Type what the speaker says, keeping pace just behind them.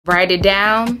Write it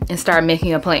down and start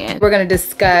making a plan. We're gonna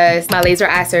discuss my laser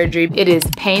eye surgery. It is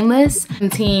painless.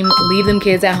 Team, leave them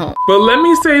kids at home. But let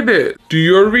me say this, do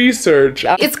your research.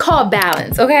 It's called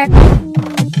balance, okay?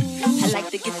 I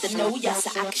like to get to know ya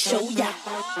so I can show ya.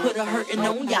 Put a hurtin'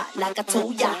 on ya like I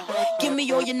told ya. Give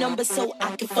me all your numbers so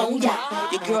I can phone ya.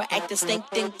 Your girl acting stink,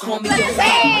 then call me your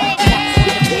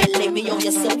lay me on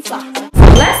your sofa.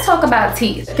 Let's talk about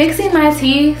teeth. Fixing my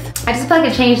teeth, I just feel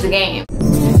like it changed the game.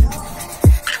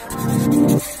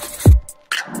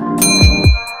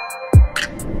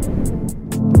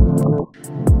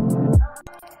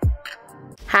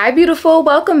 Hi beautiful,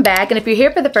 welcome back. And if you're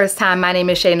here for the first time, my name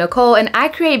is Shay Nicole and I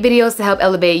create videos to help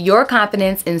elevate your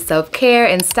confidence in self-care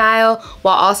and style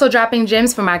while also dropping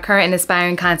gems for my current and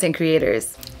aspiring content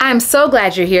creators. I'm so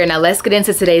glad you're here. Now let's get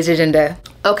into today's agenda.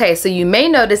 Okay, so you may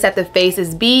notice that the face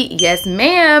is beat. Yes,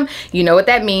 ma'am. You know what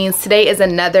that means. Today is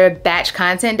another batch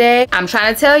content day. I'm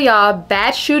trying to tell y'all,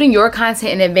 batch shooting your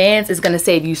content in advance is gonna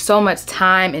save you so much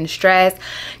time and stress.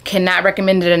 Cannot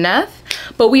recommend it enough.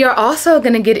 But we are also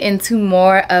gonna get into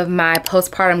more of my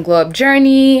postpartum glow up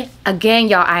journey. Again,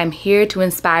 y'all, I am here to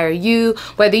inspire you,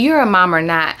 whether you're a mom or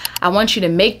not. I want you to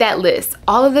make that list.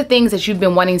 All of the things that you've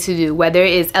been wanting to do, whether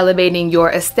it's elevating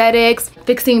your aesthetics,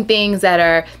 fixing things that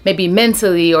are maybe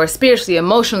mentally or spiritually,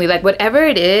 emotionally, like whatever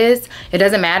it is, it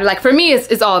doesn't matter. Like for me,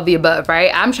 it's all of the above,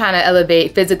 right? I'm trying to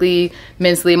elevate physically,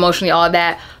 mentally, emotionally, all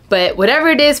that. But whatever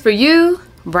it is for you,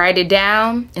 write it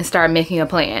down and start making a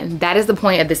plan. That is the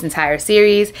point of this entire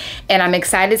series, and I'm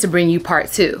excited to bring you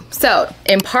part 2. So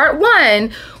in part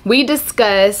 1, we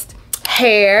discussed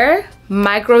hair,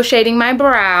 micro shading my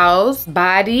brows,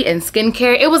 body, and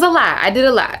skincare. It was a lot. I did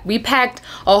a lot. We packed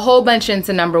a whole bunch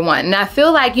into number 1. And I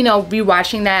feel like, you know,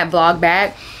 rewatching that vlog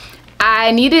back,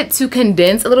 I needed to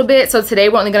condense a little bit. So today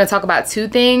we're only gonna talk about 2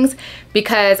 things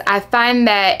because I find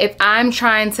that if I'm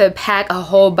trying to pack a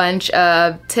whole bunch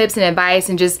of tips and advice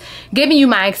and just giving you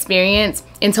my experience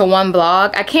into one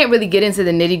vlog, I can't really get into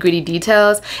the nitty-gritty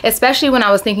details, especially when I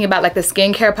was thinking about like the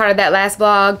skincare part of that last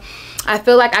vlog. I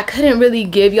feel like I couldn't really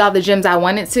give y'all the gems I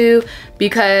wanted to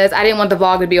because I didn't want the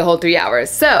vlog to be a whole 3 hours.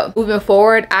 So moving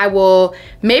forward, I will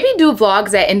maybe do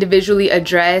vlogs that individually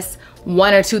address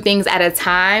 1 or 2 things at a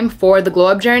time for the glow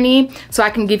up journey, so I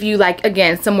can give you, like,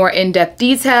 again, some more in-depth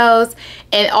details.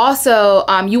 And also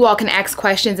you all can ask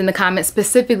questions in the comments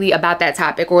specifically about that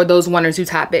topic or those 1 or 2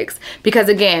 topics, because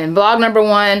again, vlog number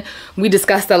 1, we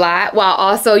discussed a lot while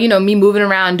also, you know, me moving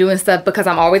around doing stuff because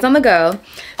I'm always on the go.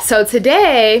 So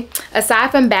today,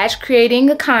 aside from batch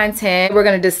creating content, we're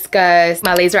going to discuss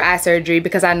my laser eye surgery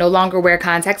because I no longer wear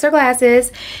contacts or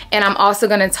glasses. And I'm also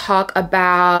going to talk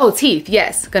about teeth.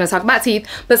 Yes, going to talk about teeth.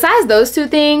 Besides those 2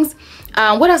 things,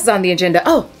 what else is on the agenda?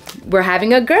 Oh, we're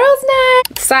having a girls' night.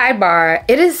 Sidebar,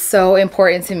 it is so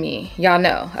important to me, y'all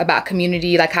know, about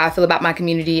community, like how I feel about my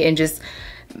community and just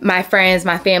my friends,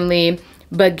 my family,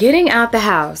 but getting out the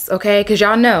house, okay? Because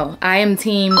y'all know I am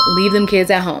team leave them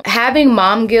kids at home. Having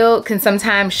mom guilt can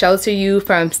sometimes shelter you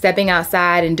from stepping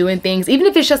outside and doing things, even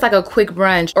if it's just like a quick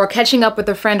brunch or catching up with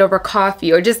a friend over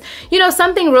coffee or just, you know,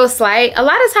 something real slight. A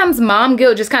lot of times mom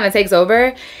guilt just kind of takes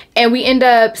over and we end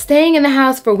up staying in the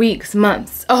house for weeks,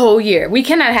 months, a whole year. We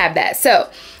cannot have that. So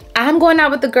I'm going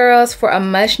out with the girls for a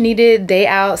much needed day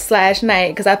out / night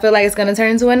because I feel like it's gonna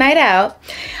turn into a night out.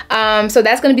 So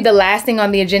that's gonna be the last thing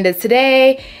on the agenda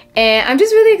today. And I'm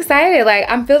just really excited. Like,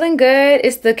 I'm feeling good.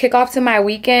 It's the kickoff to my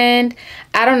weekend.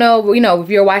 I don't know, you know, if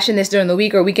you're watching this during the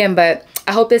week or weekend, but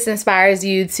I hope this inspires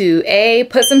you to A,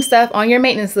 put some stuff on your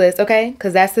maintenance list, okay?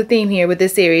 Because that's the theme here with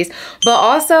this series. But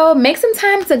also make some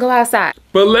time to go outside.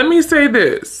 But let me say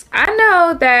this. I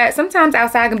know that sometimes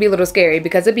outside can be a little scary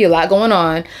because it'd be a lot going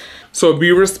on. So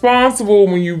be responsible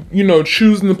when you know,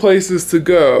 choosing the places to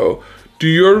go. Do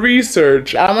your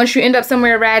research. I don't want you to end up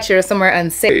somewhere ratchet or somewhere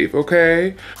unsafe,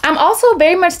 okay? I'm also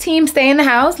very much team stay in the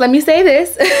house. Let me say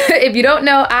this. If you don't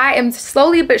know, I am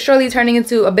slowly but surely turning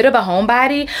into a bit of a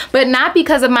homebody, but not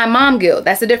because of my mom guilt.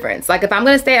 That's the difference. Like if I'm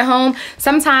gonna stay at home,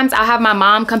 sometimes I'll have my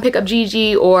mom come pick up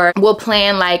Gigi, or we'll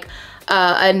plan like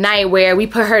a night where we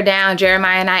put her down,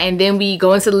 Jeremiah and I, and then we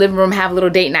go into the living room, have a little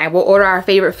date night. We'll order our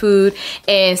favorite food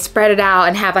and spread it out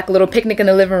and have like a little picnic in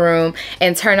the living room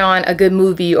and turn on a good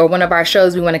movie or one of our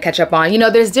shows we want to catch up on. You know,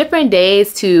 there's different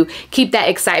days to keep that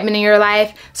excitement in your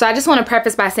life. So I just want to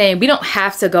preface by saying we don't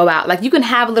have to go out. Like you can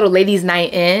have a little ladies'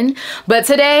 night in, but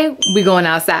today we going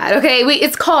outside, okay?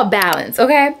 It's called balance,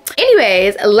 okay?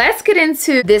 Anyways, let's get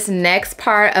into this next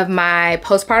part of my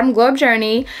postpartum glow up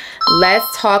journey. Let's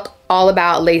talk all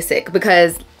about Lasik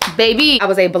because baby, I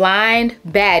was a blind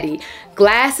baddie.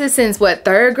 Glasses since what,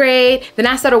 3rd grade? Then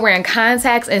I started wearing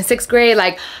contacts in 6th grade.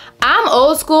 Like I'm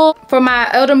old school. For my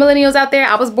elder millennials out there,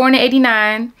 I was born in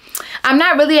 89. I'm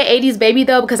not really an 80s baby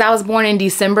though, because I was born in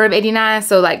December of 89.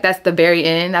 So like that's the very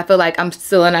end. I feel like I'm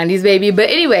still a 90s baby. But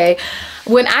anyway,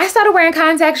 when I started wearing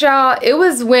contacts, y'all, it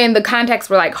was when the contacts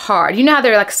were like hard. You know how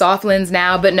they're like soft lens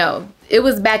now, but no, it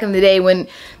was back in the day when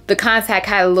the contact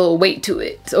had a little weight to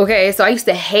it. Okay, so I used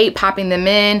to hate popping them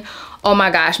in. Oh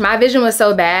my gosh, my vision was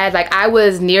so bad. Like I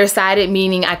was nearsighted,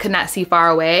 meaning I could not see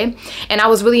far away. And I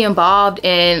was really involved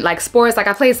in like sports. Like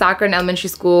I played soccer in elementary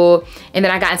school, and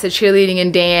then I got into cheerleading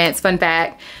and dance, fun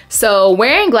fact. So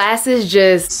wearing glasses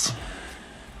just,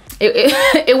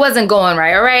 it wasn't going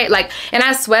right, all right? Like, and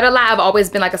I sweat a lot. I've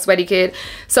always been like a sweaty kid.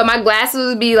 So my glasses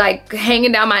would be like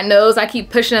hanging down my nose. I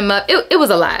keep pushing them up. It was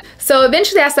a lot. So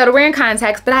eventually I started wearing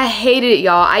contacts, but I hated it,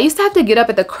 y'all. I used to have to get up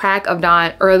at the crack of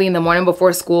dawn early in the morning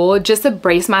before school just to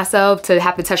brace myself to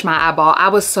have to touch my eyeball. I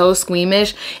was so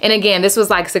squeamish. And again, this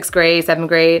was like 6th grade, 7th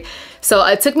grade. So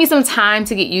it took me some time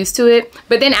to get used to it.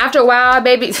 But then after a while,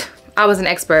 baby, I was an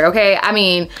expert, okay? I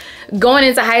mean, going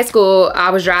into high school, I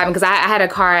was driving because I had a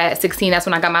car at 16. That's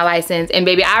when I got my license. And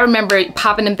baby, I remember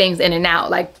popping them things in and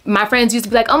out. Like my friends used to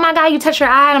be like, oh my God, you touched your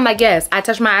eye? And I'm like, yes, I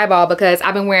touched my eyeball because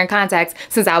I've been wearing contacts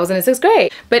since I was in the 6th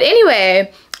grade. But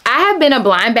anyway, I have been a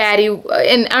blind baddie,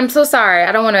 and I'm so sorry.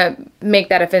 I don't want to make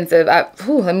that offensive.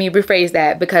 Let me rephrase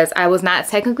that, because I was not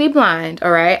technically blind,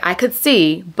 all right? I could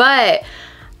see, but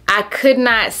I could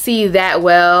not see that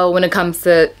well when it comes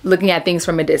to looking at things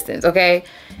from a distance, okay?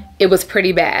 It was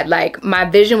pretty bad. Like my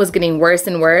vision was getting worse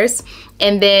and worse.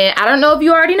 And then, I don't know if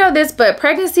you already know this, but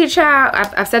pregnancy, child,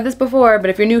 I've said this before,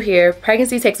 but if you're new here,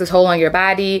 pregnancy takes a toll on your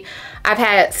body. I've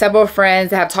had several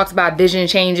friends that have talked about vision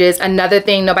changes. Another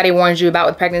thing nobody warns you about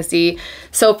with pregnancy.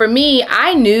 So for me,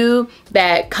 I knew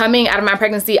that coming out of my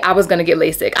pregnancy, I was gonna get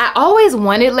LASIK. I always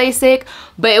wanted LASIK,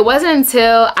 but it wasn't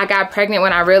until I got pregnant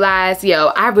when I realized, yo,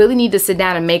 I really need to sit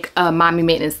down and make a mommy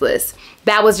maintenance list.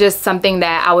 That was just something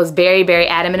that I was very, very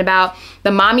adamant about.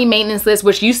 The mommy maintenance list,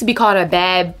 which used to be called a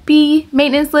bad B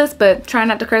maintenance list, but try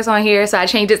not to curse on here, so I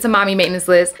changed it to mommy maintenance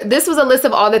list. This was a list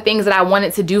of all the things that I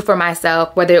wanted to do for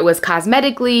myself, whether it was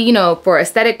cosmetically, you know, for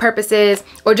aesthetic purposes,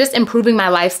 or just improving my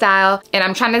lifestyle. And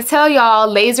I'm trying to tell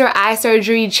y'all, laser eye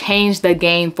surgery changed the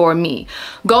game for me.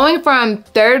 Going from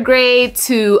 3rd grade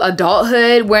to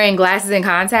adulthood, wearing glasses and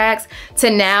contacts, to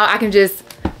now I can just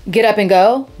get up and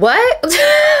go. What?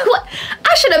 What?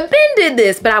 I should have been did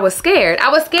this, but I was scared. I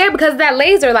was scared because of that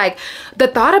laser. Like the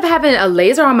thought of having a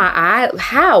laser on my eye,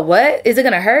 how? What? Is it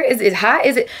gonna hurt? Is it hot?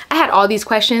 Is it? I had all these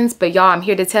questions, but y'all, I'm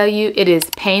here to tell you it is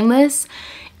painless.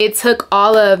 It took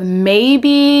all of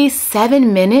maybe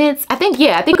 7 minutes. I think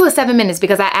it was 7 minutes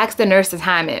because I asked the nurse to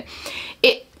time it.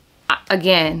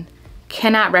 Again,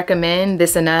 cannot recommend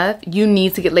this enough. You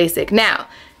need to get LASIK. Now,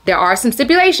 there are some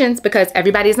stipulations because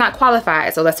everybody is not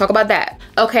qualified, so let's talk about that.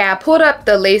 Okay, I pulled up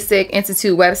the LASIK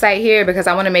Institute website here because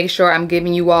I want to make sure I'm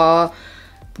giving you all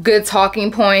good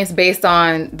talking points based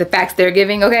on the facts they're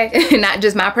giving, okay? Not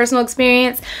just my personal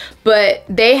experience, but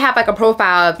they have like a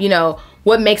profile of, you know,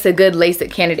 what makes a good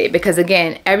LASIK candidate, because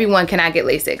again, everyone cannot get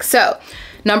LASIK. So,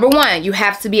 number 1, you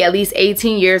have to be at least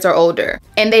 18 years or older.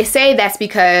 And they say that's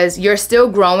because you're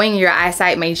still growing, your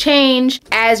eyesight may change.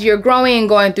 As you're growing and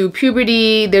going through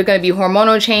puberty, there are gonna be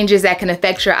hormonal changes that can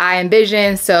affect your eye and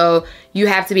vision, so you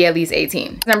have to be at least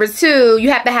 18. Number 2,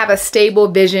 you have to have a stable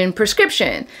vision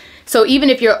prescription. So even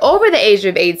if you're over the age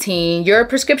of 18, your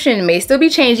prescription may still be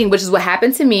changing, which is what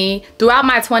happened to me. Throughout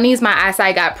my 20s, my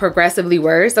eyesight got progressively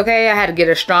worse, okay? I had to get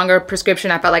a stronger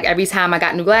prescription. I felt like every time I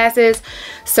got new glasses.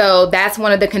 So that's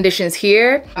one of the conditions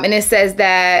here. And it says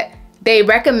that they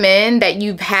recommend that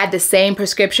you've had the same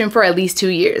prescription for at least 2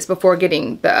 years before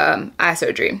getting the eye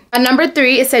surgery. Number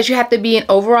 3, it says you have to be in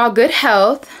overall good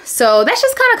health. So that's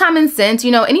just kind of common sense.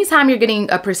 You know, anytime you're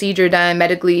getting a procedure done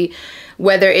medically,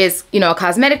 whether it's, you know, a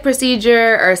cosmetic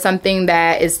procedure or something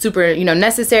that is super, you know,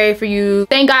 necessary for you.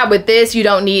 Thank God with this, you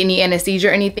don't need any anesthesia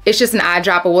or anything. It's just an eye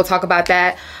dropper. We'll talk about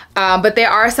that. But there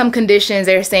are some conditions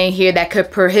they're saying here that could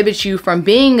prohibit you from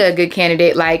being a good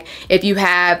candidate, like if you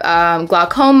have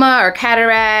glaucoma or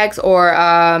cataracts or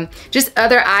just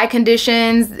other eye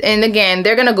conditions. And again,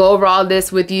 they're gonna go over all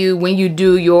this with you when you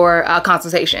do your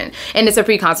consultation. And it's a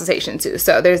free consultation too,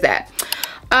 so there's that.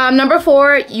 Number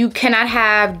 4, you cannot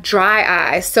have dry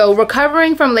eyes. So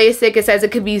recovering from LASIK, it says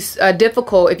it could be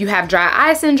difficult if you have dry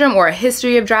eye syndrome or a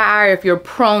history of dry eye, or if you're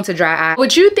prone to dry eye.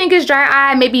 What you think is dry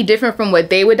eye may be different from what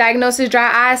they would diagnose as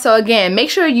dry eye. So again, make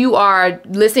sure you are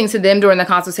listening to them during the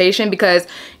consultation, because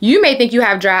you may think you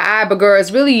have dry eye, but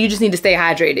girls, really you just need to stay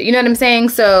hydrated. You know what I'm saying?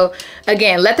 So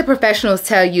again, let the professionals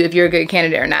tell you if you're a good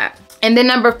candidate or not. And then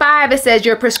number 5, it says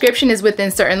your prescription is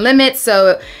within certain limits.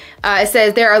 So It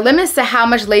says there are limits to how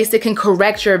much LASIK can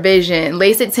correct your vision.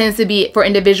 LASIK tends to be for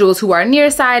individuals who are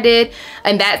nearsighted,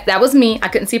 and that was me. I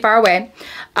couldn't see far away.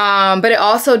 But it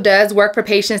also does work for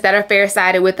patients that are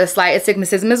farsighted with a slight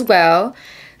astigmatism as well.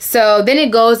 So then it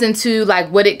goes into like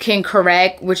what it can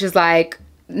correct, which is like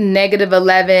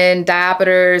 -11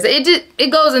 diopters. It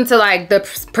goes into like the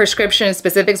prescription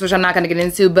specifics, which I'm not going to get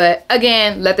into, but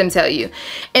again, let them tell you.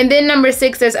 And then number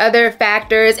 6, there's other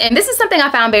factors, and this is something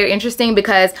I found very interesting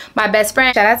because my best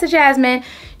friend, shout out to Jasmine,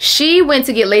 she went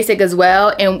to get LASIK as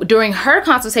well, and during her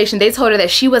consultation they told her that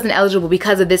she wasn't eligible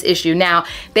because of this issue. Now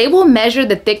they will measure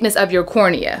the thickness of your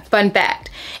cornea, fun fact,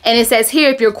 and it says here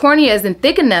if your cornea isn't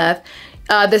thick enough,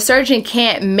 the surgeon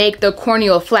can't make the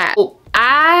corneal flap.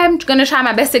 I'm gonna try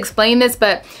my best to explain this,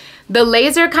 but the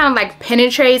laser kind of like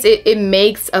penetrates, it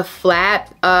makes a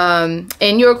flap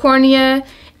in your cornea.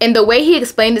 And the way he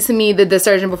explained it to me, the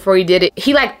surgeon, before he did it,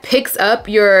 he like picks up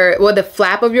the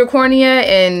flap of your cornea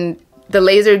and the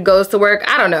laser goes to work.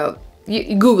 I don't know,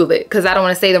 you Google it because I don't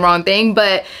want to say the wrong thing,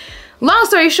 but long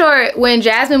story short, when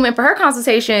Jasmine went for her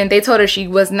consultation, they told her she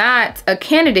was not a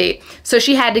candidate, so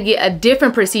she had to get a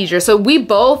different procedure. So we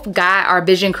both got our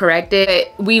vision corrected.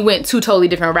 We went 2 totally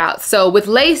different routes. So with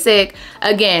LASIK,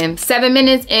 again, 7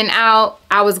 minutes in, out,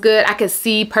 I was good. I could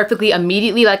see perfectly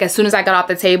immediately. Like as soon as I got off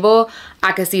the table,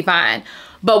 I could see fine.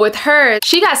 But with her,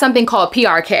 she got something called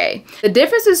PRK. The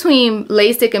difference between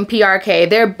LASIK and PRK,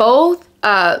 they're both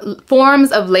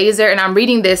forms of laser, and I'm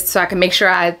reading this so I can make sure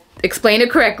I explain it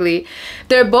correctly.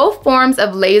 They're both forms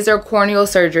of laser corneal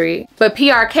surgery, but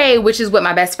PRK, which is what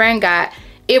my best friend got,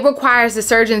 it requires the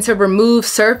surgeon to remove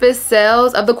surface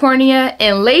cells of the cornea,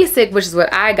 and LASIK, which is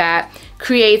what I got,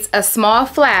 creates a small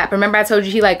flap. Remember I told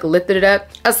you he like lifted it up?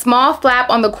 A small flap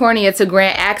on the cornea to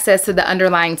grant access to the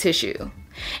underlying tissue.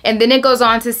 And then it goes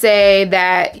on to say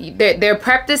that they're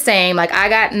prepped the same. Like I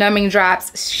got numbing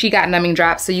drops, she got numbing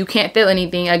drops, so you can't feel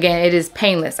anything. Again, it is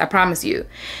painless, I promise you.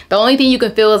 The only thing you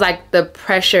can feel is like the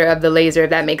pressure of the laser,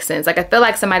 if that makes sense. Like I feel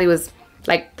like somebody was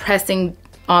like pressing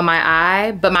on my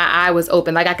eye, but my eye was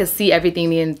open. Like I could see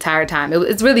everything the entire time.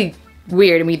 It's really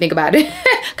weird when you think about it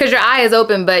because your eye is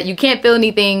open, but you can't feel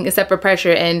anything except for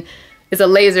pressure, and it's a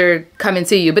laser coming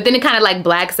to you. But then it kind of like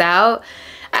blacks out.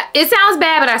 It sounds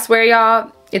bad, but I swear y'all,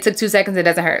 it took 2 seconds, it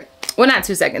doesn't hurt. Well, not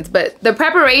 2 seconds, but the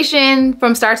preparation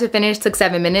from start to finish took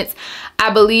 7 minutes.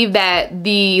 I believe that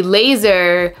the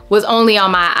laser was only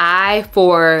on my eye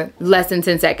for less than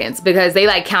 10 seconds because they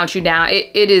like count you down.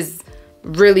 It is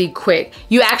really quick.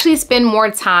 You actually spend more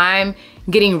time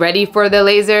getting ready for the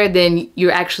laser than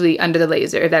you're actually under the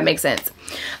laser, if that makes sense.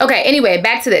 Okay, anyway,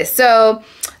 back to this. So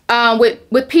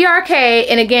with PRK,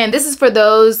 and again, this is for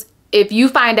those, if you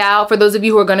find out, for those of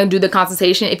you who are gonna do the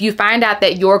consultation, if you find out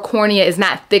that your cornea is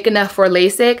not thick enough for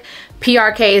LASIK,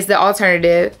 PRK is the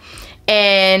alternative.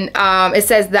 And it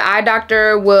says the eye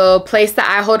doctor will place the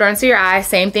eye holder onto your eye,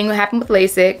 same thing will happen with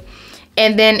LASIK.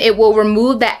 And then it will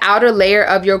remove the outer layer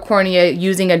of your cornea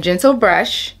using a gentle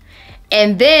brush.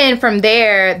 And then from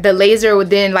there, the laser would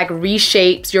then like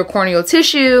reshapes your corneal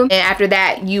tissue. And after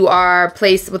that, you are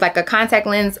placed with like a contact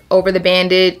lens over the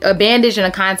bandage, a bandage and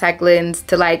a contact lens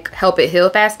to like help it heal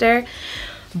faster.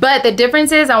 But the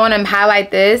difference is, I want to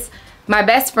highlight this. My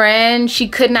best friend, she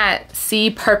could not see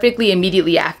perfectly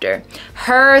immediately after.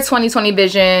 Her 20/20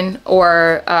 vision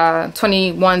or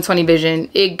 21/20 vision,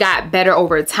 it got better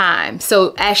over time.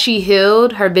 So as she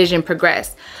healed, her vision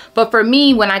progressed. But for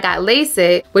me, when I got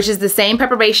LASIK, which is the same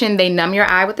preparation, they numb your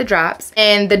eye with the drops,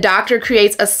 and the doctor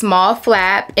creates a small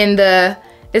flap in the,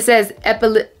 it says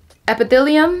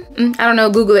epithelium? I don't know,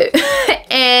 Google it.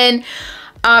 And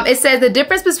it says the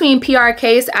difference between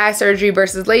PRK's eye surgery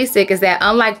versus LASIK is that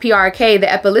unlike PRK,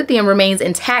 the epithelium remains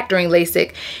intact during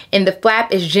LASIK and the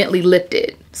flap is gently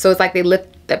lifted. So it's like they lift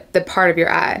the part of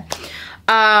your eye.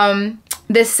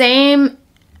 The same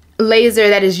laser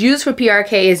that is used for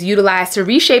PRK is utilized to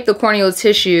reshape the corneal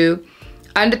tissue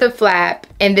under the flap,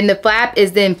 and then the flap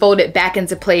is then folded back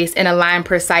into place and aligned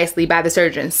precisely by the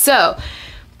surgeon. So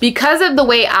because of the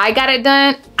way I got it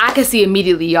done, I could see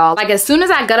immediately, y'all. Like as soon as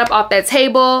I got up off that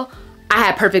table, I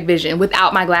had perfect vision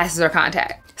without my glasses or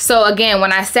contact. So again,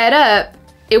 when I sat up,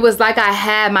 it was like I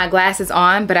had my glasses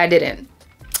on, but I didn't.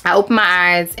 I opened my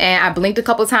eyes and I blinked a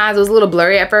couple times. It was a little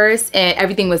blurry at first and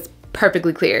everything was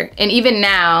perfectly clear. And even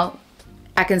now,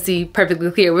 I can see perfectly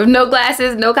clear with no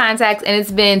glasses, no contacts, and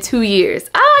it's been 2 years.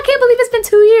 Oh, I can't believe it's been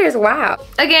 2 years, wow.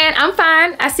 Again, I'm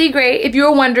fine, I see great. If you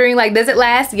were wondering, like, does it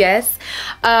last? Yes.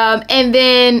 And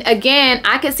then again,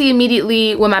 I could see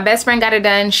immediately when my best friend got it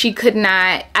done, she could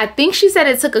not, I think she said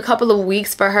it took a couple of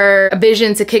weeks for her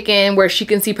vision to kick in where she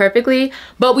can see perfectly,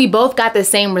 but we both got the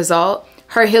same result.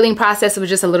 her healing process was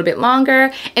just a little bit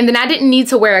longer. And then I didn't need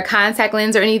to wear a contact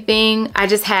lens or anything. I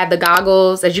just had the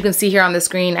goggles. As you can see here on the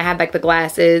screen, I have like the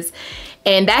glasses.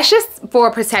 And that's just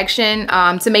for protection,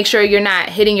 to make sure you're not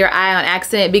hitting your eye on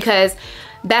accident, because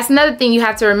that's another thing you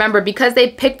have to remember, because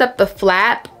they picked up the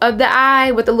flap of the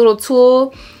eye with a little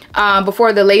tool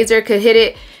before the laser could hit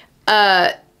it.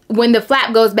 When the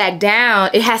flap goes back down,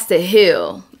 it has to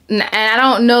heal. And I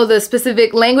don't know the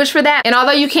specific language for that. And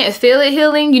although you can't feel it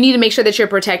healing, you need to make sure that you're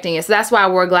protecting it. So that's why I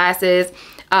wore glasses,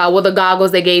 well, the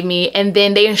goggles they gave me. And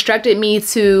then they instructed me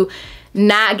to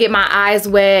not get my eyes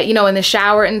wet, you know, in the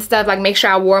shower and stuff. Like, make sure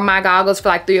I wore my goggles for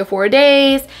like 3 or 4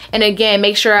 days. And again,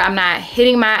 make sure I'm not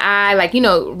hitting my eye, like, you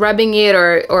know, rubbing it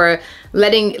or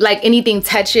letting like anything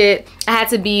touch it. I had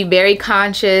to be very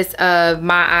conscious of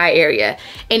my eye area.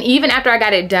 And even after I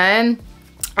got it done,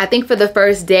 I think for the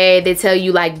first day, they tell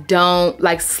you like, don't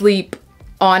like sleep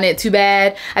on it too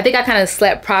bad. I think I kind of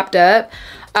slept propped up.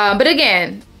 But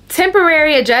again,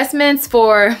 temporary adjustments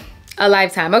for a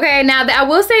lifetime. Okay, now I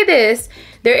will say this,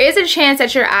 there is a chance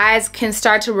that your eyes can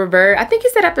start to revert. I think you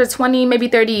said after 20, maybe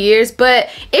 30 years. But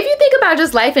if you think about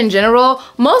just life in general,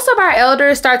 most of our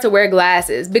elders start to wear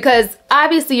glasses because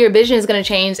obviously your vision is going to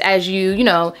change as you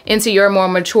know, into your more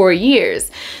mature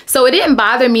years. So it didn't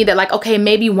bother me that like, okay,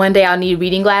 maybe one day I'll need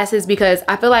reading glasses, because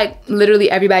I feel like literally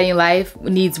everybody in life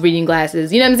needs reading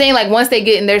glasses. You know what I'm saying? Like, once they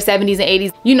get in their 70s and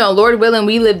 80s, you know, Lord willing,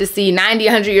 we live to see 90,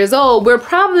 100 years old, we're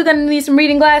probably going to need some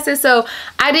reading glasses. So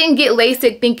I didn't get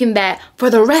LASIK thinking that for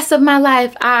the rest of my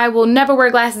life, I will never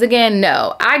wear glasses again.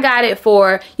 No, I got it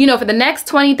for, you know, for the next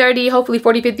 20, 30, hopefully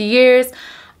 40, 50 years.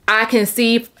 I can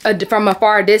see from a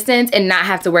far distance and not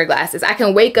have to wear glasses. I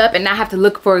can wake up and not have to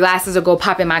look for glasses or go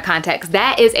pop in my contacts.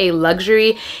 That is a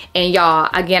luxury. And y'all,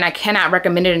 again, I cannot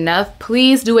recommend it enough.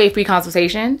 Please do a free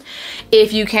consultation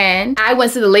if you can. I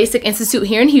went to the LASIK Institute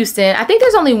here in Houston. I think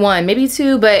there's only one, maybe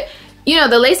two, but you know,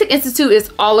 the LASIK Institute is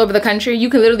all over the country. You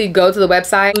can literally go to the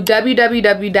website,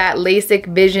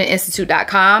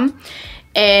 www.lasicvisioninstitute.com.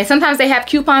 And sometimes they have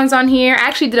coupons on here. I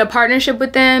actually did a partnership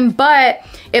with them, but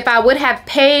if I would have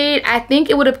paid, I think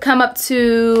it would have come up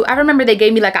to, I remember they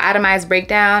gave me like an itemized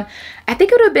breakdown. I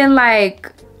think it would have been like,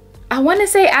 I want to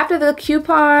say after the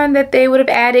coupon that they would have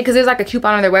added, because there's like a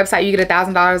coupon on their website, you get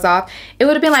 $1,000 off. It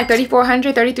would have been like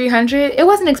 $3,400, $3,300. It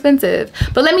wasn't expensive.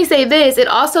 But let me say this, it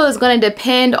also is going to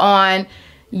depend on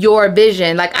your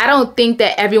vision. Like, I don't think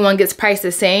that everyone gets priced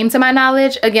the same, to my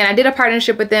knowledge. Again, I did a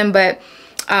partnership with them, but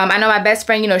I know my best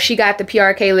friend, you know, she got the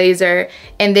PRK laser,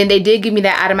 and then they did give me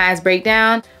that itemized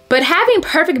breakdown. But having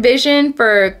perfect vision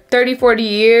for 30, 40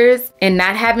 years and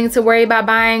not having to worry about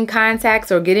buying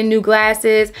contacts or getting new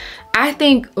glasses, I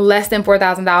think less than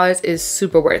 $4,000 is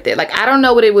super worth it. Like, I don't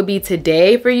know what it would be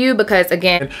today for you, because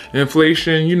again,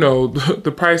 inflation, you know,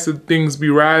 the price of things be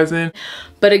rising.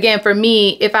 But again, for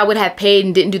me, if I would have paid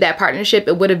and didn't do that partnership,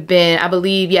 it would have been, I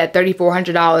believe, yeah,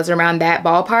 $3,400, around that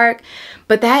ballpark.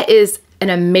 But that is an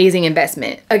amazing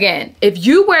investment. Again, if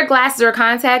you wear glasses or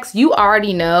contacts, you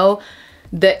already know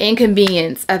the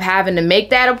inconvenience of having to make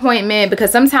that appointment, because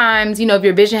sometimes, you know, if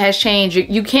your vision has changed,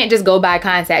 you can't just go buy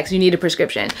contacts. You need a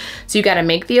prescription. So you got to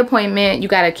make the appointment. You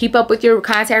got to keep up with your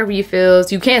contact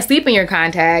refills. You can't sleep in your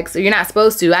contacts, or you're not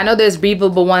supposed to. I know there's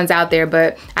breathable ones out there,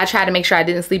 but I try to make sure I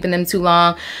didn't sleep in them too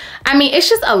long. I mean, it's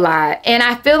just a lot. And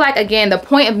I feel like, again, the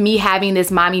point of me having this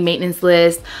mommy maintenance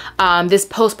list, this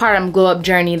postpartum glow up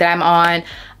journey that I'm on,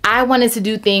 I wanted to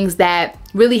do things that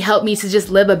really help me to just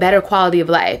live a better quality of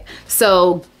life.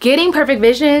 So getting perfect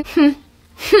vision,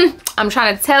 I'm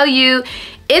trying to tell you,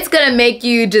 it's gonna make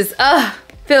you just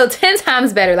feel 10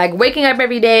 times better. Like, waking up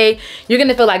every day, you're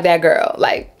gonna feel like that girl.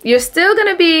 Like, you're still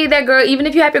gonna be that girl even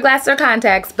if you have your glasses or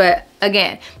contacts, but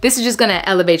again, this is just gonna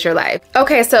elevate your life.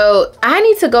 Okay, so I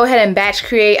need to go ahead and batch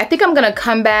create. I think I'm gonna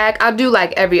come back. I'll do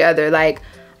like every other, like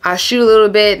I'll shoot a little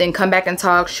bit, then come back and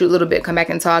talk, shoot a little bit, come back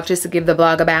and talk, just to give the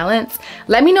vlog a balance.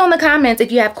 Let me know in the comments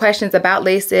if you have questions about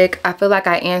LASIK. I feel like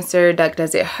I answered, like,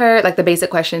 does it hurt? Like the basic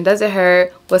question, does it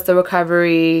hurt? What's the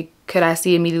recovery? Could I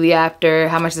see immediately after?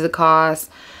 How much does it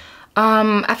cost?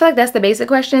 I feel like that's the basic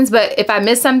questions, but if I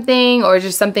missed something or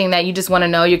just something that you just want to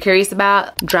know, you're curious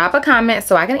about, drop a comment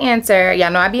so I can answer. Y'all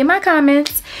know I be in my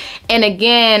comments. And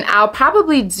again, I'll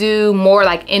probably do more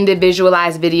like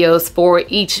individualized videos for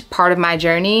each part of my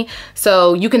journey.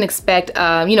 So you can expect,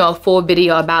 you know, a full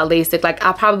video about LASIK. Like,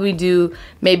 I'll probably do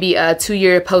maybe a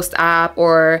 2-year post-op,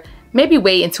 or maybe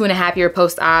wait and 2.5-year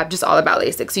post-op, just all about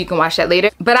LASIK. So you can watch that later.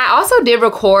 But I also did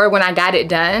record when I got it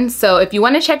done. So if you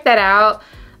want to check that out,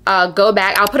 go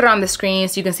back. I'll put it on the screen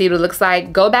so you can see what it looks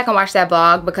like. Go back and watch that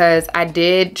vlog because I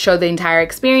did show the entire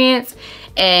experience,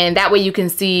 and that way you can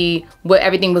see what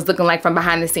everything was looking like from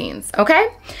behind the scenes. Okay,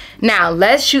 now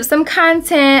let's shoot some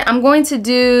content. I'm going to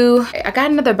do, I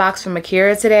got another box from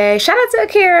Akira today. Shout out to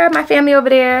Akira, my family over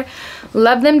there.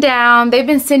 Love them down. They've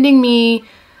been sending me,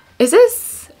 is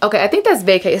this, okay, I think that's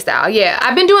vacay style. Yeah,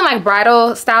 I've been doing like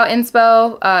bridal style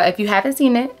inspo. If you haven't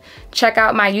seen it, check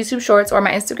out my YouTube shorts or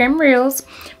my Instagram reels.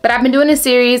 But I've been doing a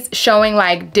series showing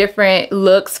like different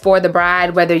looks for the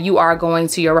bride, whether you are going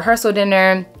to your rehearsal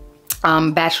dinner,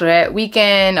 bachelorette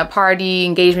weekend, a party,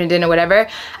 engagement dinner, whatever.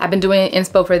 I've been doing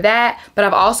inspo for that, but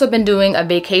I've also been doing a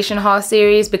vacation haul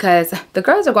series because the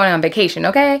girls are going on vacation,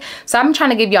 okay? So I'm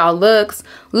trying to give y'all looks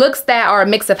that are a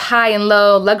mix of high and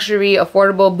low, luxury,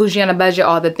 affordable, bougie on a budget,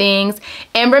 all the things.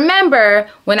 And remember,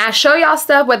 when I show y'all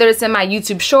stuff, whether it's in my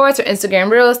YouTube shorts or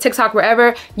Instagram reels, TikTok,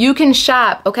 wherever, you can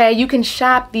shop, okay? You can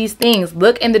shop these things.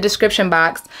 Look in the description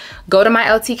box. Go to my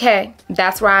LTK.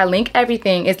 That's where I link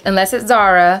everything, unless it's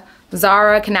Zara.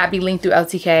 Zara cannot be linked through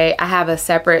LTK. I have a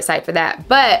separate site for that.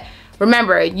 But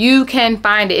remember, you can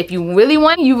find it. If you really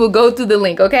want, you will go through the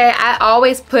link, okay? I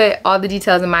always put all the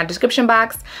details in my description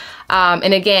box.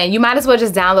 And again, you might as well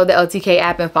just download the LTK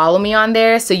app and follow me on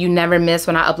there so you never miss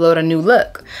when I upload a new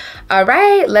look. All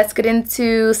right, let's get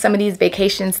into some of these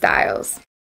vacation styles.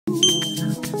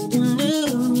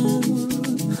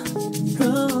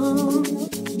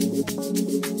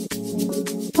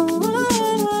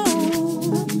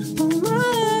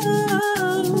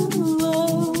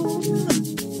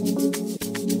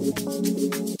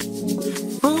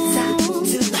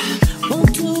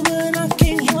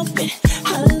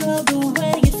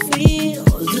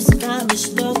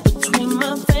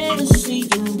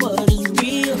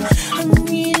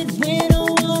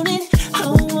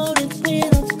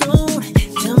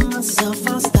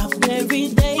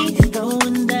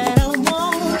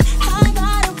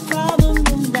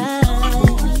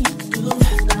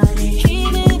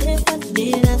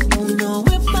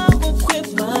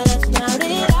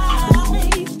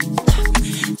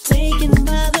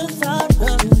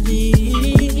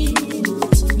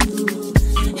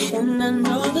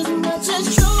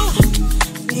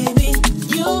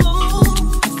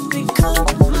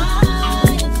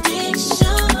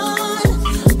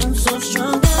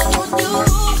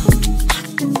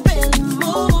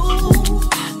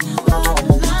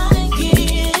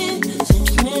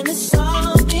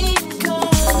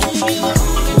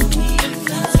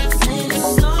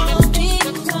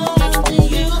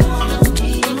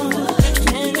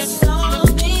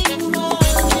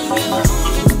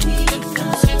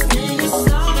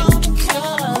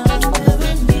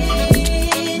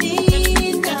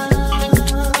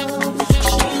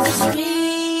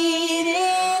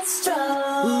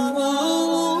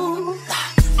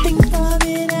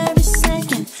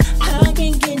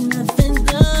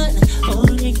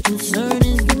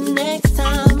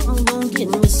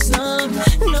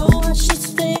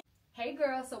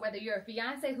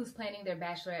 Who's planning their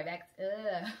bachelorette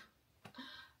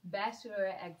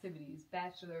activities,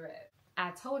 bachelorette.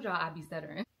 I told y'all I'd be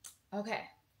stuttering. Okay,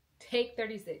 take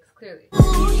 36, clearly.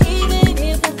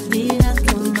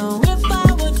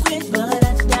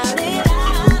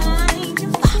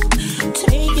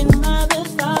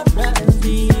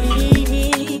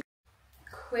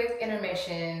 Quick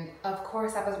intermission. Of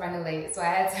course I was running late, so I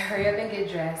had to hurry up and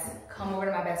get dressed, come over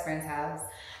to my best friend's house.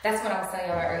 That's when I was telling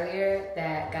y'all earlier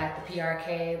that got the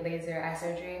PRK laser eye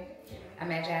surgery.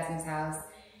 I'm at Jasmine's house,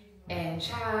 and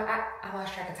child, I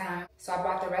lost track of time. So I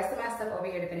brought the rest of my stuff over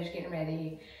here to finish getting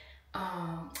ready.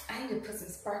 I need to put some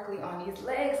sparkly on these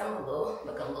legs. I'm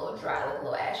looking a little dry, a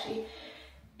little ashy.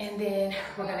 And then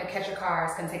we're gonna catch a car.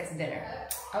 It's gonna take us to dinner.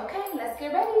 Okay, let's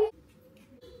get ready.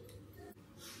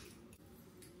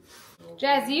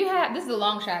 Jazz, do you have, this is a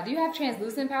long shot, do you have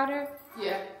translucent powder?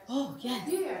 Yeah. Oh, yes.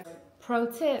 Yeah. Pro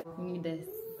tip, you need this.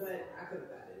 But I could have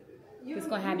got it. It's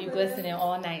gonna have you glistening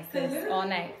all night, sis, all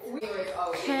night.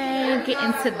 Okay, get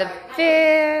into the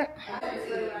fit.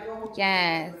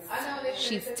 Yes,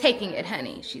 she's taking it,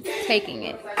 honey. She's taking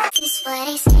it.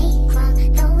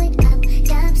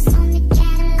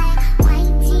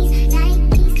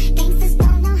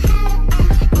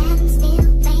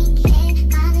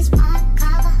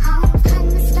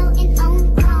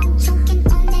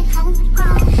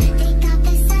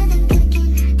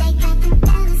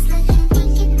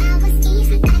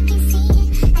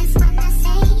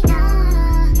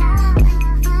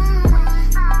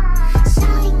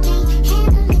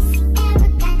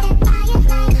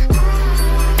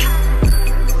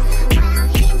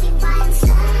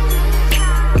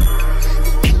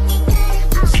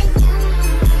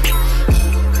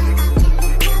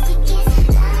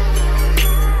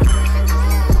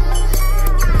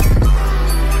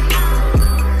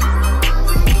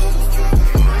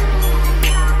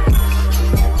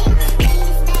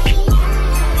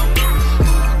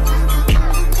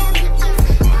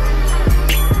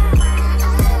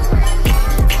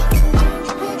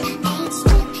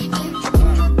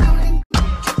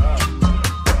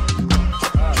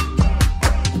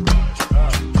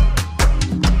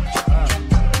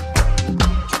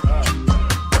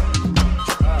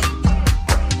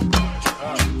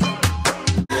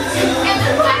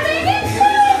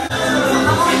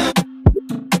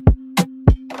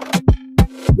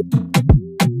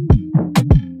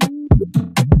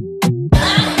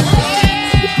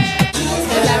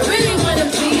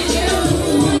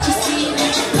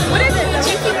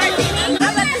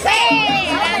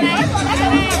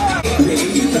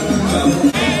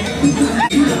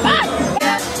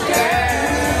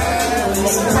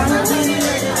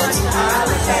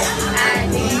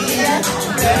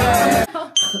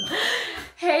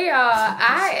 y'all,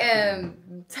 I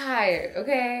am tired,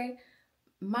 okay?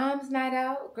 Mom's night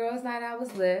out, girls' night out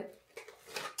was lit.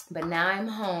 But now I'm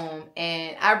home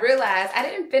and I realized I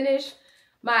didn't finish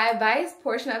my advice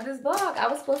portion of this vlog. I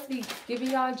was supposed to be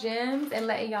giving y'all gems and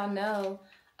letting y'all know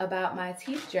about my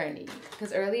teeth journey.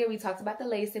 Because earlier we talked about the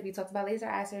Lasik, we talked about laser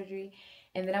eye surgery.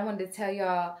 And then I wanted to tell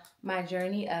y'all my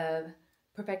journey of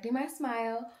perfecting my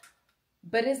smile.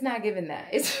 But it's not giving that.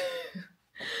 It's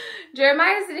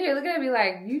Jeremiah's sitting here looking at me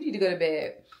like, you need to go to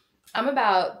bed. I'm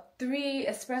about 3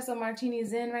 espresso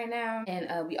martinis in right now.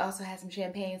 And we also had some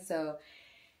champagne. So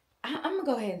I'm gonna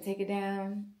go ahead and take it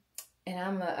down. And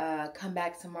I'm gonna come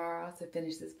back tomorrow to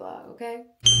finish this vlog, okay?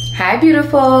 Hi,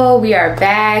 beautiful. We are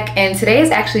back. And today is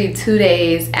actually 2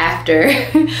 days after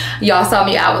y'all saw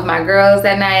me out with my girls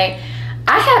that night.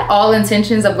 I had all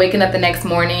intentions of waking up the next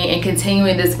morning and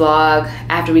continuing this vlog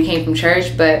after we came from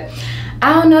church, but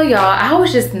I don't know, y'all. I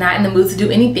was just not in the mood to do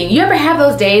anything. You ever have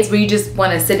those days where you just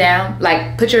want to sit down,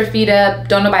 like put your feet up,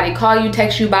 don't nobody call you,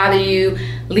 text you, bother you,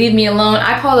 leave me alone?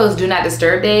 I call those do not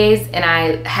disturb days, and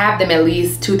I have them at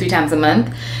least 2 or 3 times a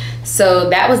month. So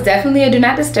that was definitely a do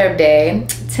not disturb day.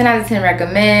 10 out of 10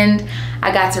 recommend.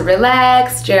 I got to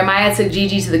relax. Jeremiah took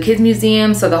Gigi to the kids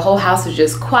museum, so the whole house was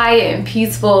just quiet and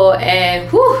peaceful, and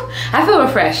whew, I feel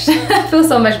refreshed. I feel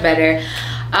so much better.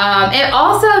 And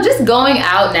also just going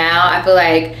out now, I feel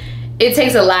like it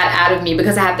takes a lot out of me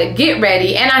because I have to get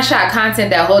ready, and I shot content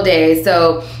that whole day.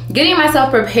 So getting myself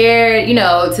prepared, you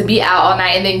know, to be out all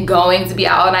night and then going to be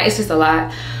out all night, it's just a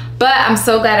lot. But I'm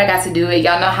so glad I got to do it.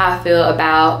 Y'all know how I feel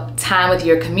about time with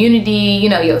your community, you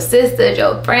know, your sisters,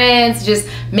 your friends, just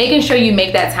making sure you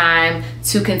make that time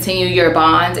to continue your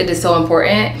bonds. It is so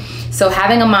important. So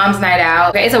having a mom's night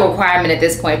out, it's a requirement at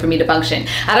this point for me to function.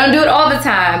 I don't do it all the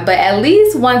time, but at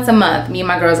least once a month, me and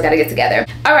my girls gotta get together.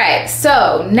 All right,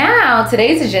 so now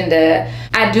today's agenda,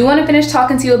 I do wanna finish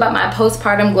talking to you about my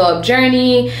postpartum glow up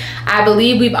journey. I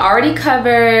believe we've already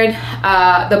covered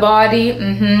the body,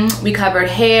 we covered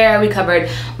hair, we covered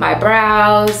my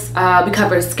brows, we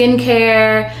covered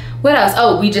skincare. What else?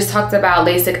 Oh, we just talked about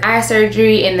LASIK eye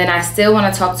surgery, and then I still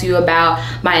wanna talk to you about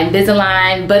my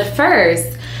Invisalign. But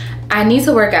first, I need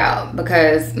to work out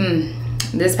because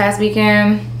this past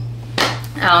weekend,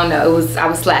 I don't know, I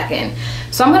was slacking.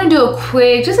 So I'm gonna do a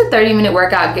quick, just a 30-minute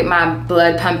workout, get my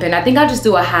blood pumping. I think I'll just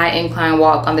do a high incline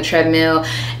walk on the treadmill.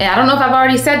 And I don't know if I've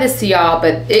already said this to y'all,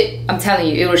 but I'm telling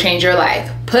you, it will change your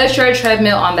life. Put your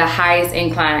treadmill on the highest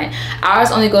incline.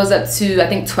 Ours only goes up to, I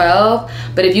think, 12,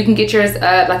 but if you can get yours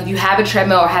up, like if you have a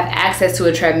treadmill or have access to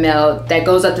a treadmill that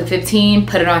goes up to 15,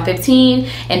 put it on 15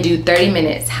 and do 30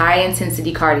 minutes, high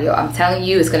intensity cardio. I'm telling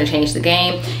you, it's gonna change the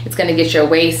game. It's gonna get your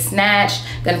waist snatched,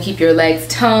 gonna keep your legs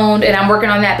toned, and I'm working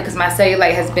on that because my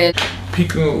cellulite has been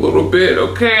peaking a little bit,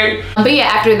 okay? But yeah,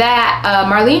 after that,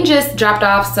 Marlene just dropped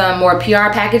off some more PR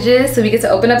packages, so we get to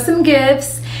open up some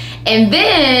gifts. And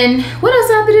then, what else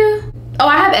do I have to do? Oh,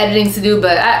 I have editing to do,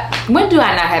 but when do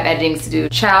I not have editing to do?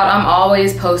 Child, I'm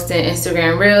always posting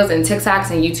Instagram Reels and TikToks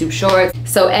and YouTube Shorts,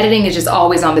 so editing is just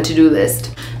always on the to-do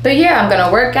list. But yeah, I'm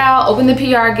gonna work out, open the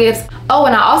PR gifts. Oh,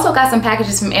 and I also got some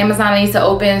packages from Amazon I need to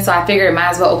open, so I figured I might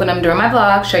as well open them during my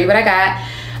vlog, show you what I got.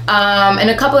 And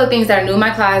a couple of things that are new in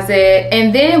my closet.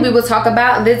 And then we will talk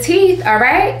about the teeth, all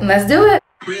right? Let's do it.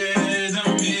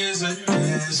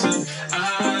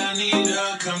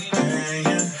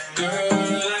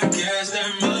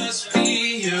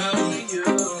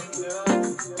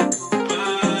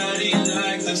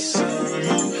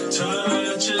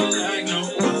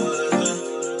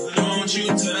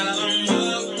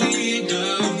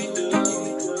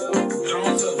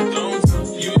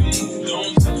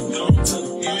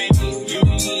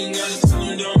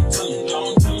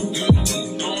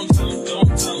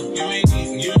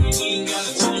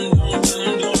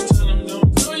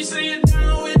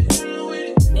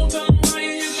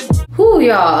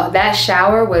 Y'all, that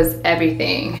shower was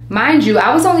everything. Mind you,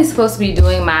 I was only supposed to be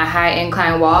doing my high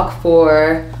incline walk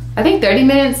for, I think 30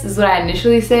 minutes is what I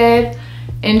initially said.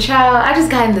 And child, I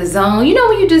just got in the zone. You know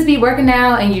when you just be working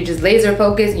out and you just laser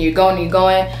focused and you're going and you're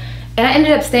going. And I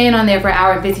ended up staying on there for an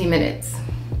hour and 15 minutes.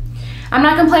 I'm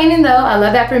not complaining though, I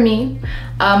love that for me.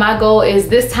 My goal is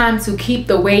this time to keep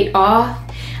the weight off.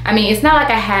 I mean, it's not like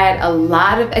I had a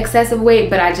lot of excessive weight,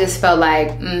 but I just felt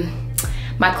like,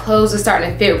 my clothes were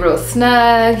starting to fit real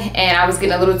snug and I was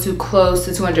getting a little too close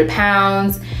to 200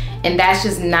 pounds, and that's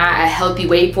just not a healthy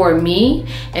weight for me.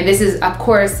 And this is, of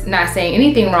course, not saying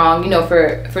anything wrong, you know,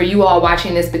 for you all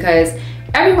watching this, because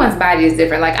everyone's body is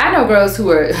different. Like, I know girls who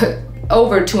are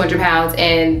over 200 pounds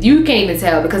and you can't even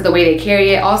tell because the way they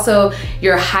carry it. Also,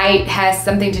 your height has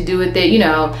something to do with it, you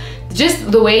know.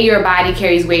 just the way your body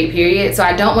carries weight, period. So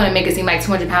I don't want to make it seem like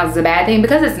 200 pounds is a bad thing,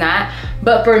 because it's not.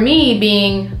 But for me,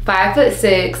 being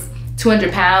 5'6",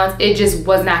 200 pounds, it just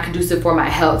was not conducive for my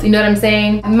health. You know what I'm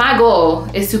saying? My goal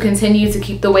is to continue to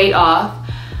keep the weight off.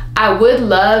 I would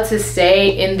love to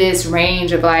stay in this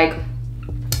range of like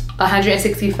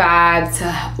 165 to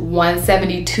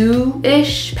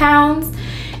 172-ish pounds.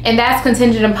 And that's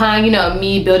contingent upon, you know,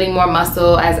 me building more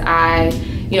muscle as I,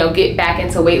 you know, get back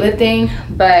into weightlifting.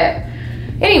 But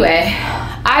anyway,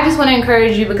 I just want to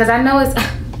encourage you, because I know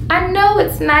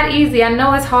it's not easy. I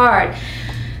know it's hard.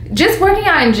 Just working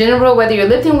out in general, whether you're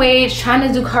lifting weights, trying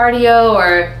to do cardio,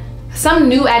 or some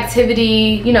new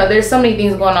activity, you know, there's so many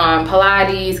things going on.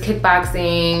 Pilates,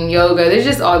 kickboxing, yoga, there's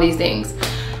just all these things.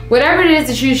 Whatever it is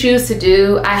that you choose to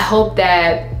do, I hope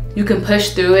that you can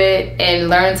push through it and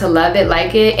learn to love it,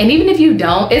 like it. And even if you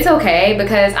don't, it's okay,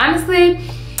 because honestly,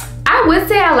 I would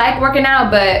say I like working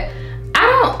out, but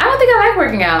I don't think I like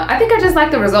working out. I think I just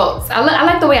like the results. I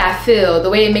like the way I feel, the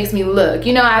way it makes me look.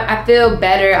 You know, I feel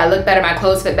better, I look better, my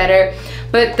clothes fit better.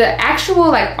 But the actual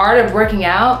like art of working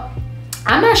out,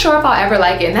 I'm not sure if I'll ever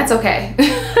like it, and that's okay.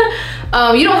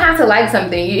 You don't have to like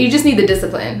something, you just need the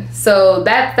discipline. So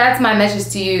that's my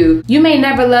message to you. You may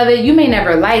never love it, you may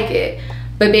never like it,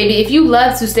 but baby, if you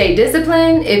love to stay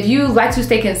disciplined, if you like to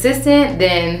stay consistent,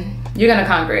 then you're gonna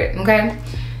conquer it, okay?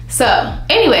 So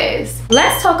anyways,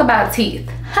 let's talk about teeth.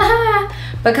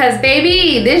 Because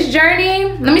baby, this journey,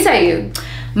 let me tell you,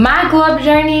 my glow up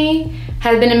journey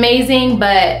has been amazing,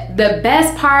 but the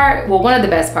best part, well, one of the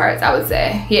best parts, I would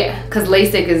say, yeah, because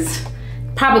Lasik is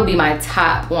probably my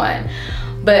top one.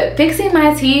 But fixing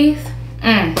my teeth,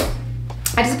 I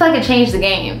just feel like it changed the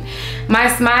game.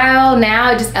 My smile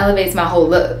now, it just elevates my whole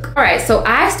look. All right, so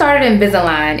I started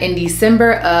Invisalign in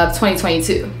December of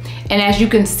 2022. And as you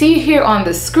can see here on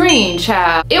the screen,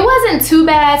 child, it wasn't too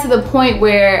bad to the point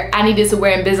where I needed to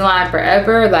wear Invisalign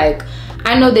forever. Like,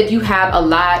 I know that if you have a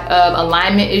lot of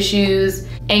alignment issues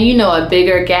and you know a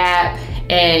bigger gap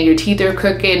and your teeth are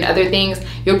crooked and other things,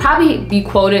 you'll probably be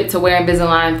quoted to wear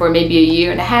Invisalign for maybe a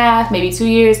year and a half, maybe 2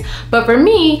 years. But for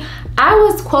me, I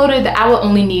was quoted that I would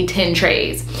only need 10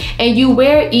 trays. And you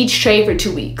wear each tray for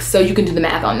 2 weeks, so you can do the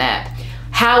math on that.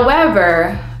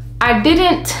 However, I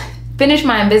didn't finish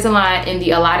my Invisalign in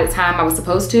the allotted time I was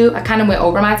supposed to. I kind of went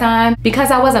over my time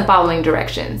because I wasn't following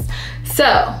directions.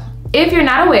 So if you're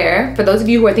not aware, for those of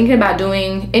you who are thinking about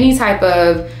doing any type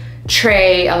of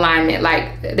tray alignment,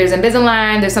 like there's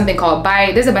Invisalign, there's something called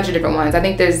Bite, there's a bunch of different ones. I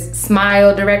think there's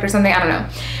Smile Direct or something, I don't know.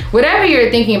 Whatever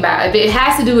you're thinking about, if it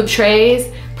has to do with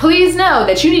trays, please know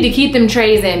that you need to keep them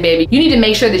trays in, baby. You need to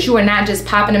make sure that you are not just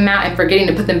popping them out and forgetting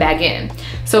to put them back in.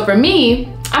 So for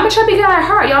me, I'm a chubby girl at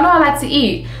heart. Y'all know I like to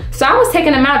eat. So I was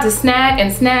taking them out to snack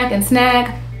and snack and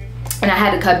snack. And I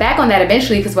had to cut back on that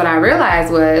eventually, because what I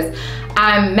realized was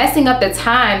I'm messing up the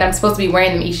time that I'm supposed to be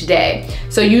wearing them each day.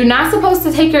 So you're not supposed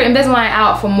to take your Invisalign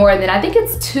out for more than, I think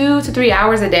it's 2 to 3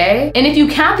 hours a day. And if you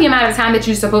count the amount of time that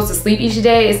you're supposed to sleep each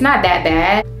day, it's not that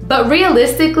bad. But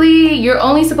realistically, you're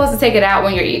only supposed to take it out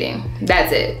when you're eating.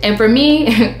 That's it. And for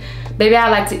me, baby, I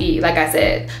like to eat, like I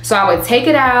said. So I would take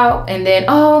it out and then,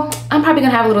 oh, I'm probably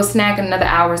gonna have a little snack in another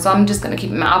hour, so I'm just gonna keep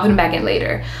them out. I'll put them back in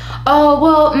later. Oh,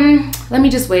 well, let me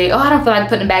just wait. Oh, I don't feel like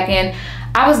putting them back in.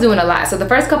 I was doing a lot. So the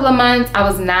first couple of months, I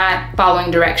was not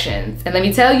following directions. And let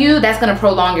me tell you, that's gonna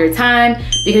prolong your time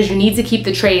because you need to keep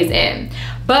the trays in.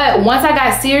 But once I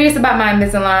got serious about my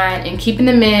Invisalign and keeping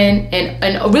them in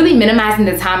and really minimizing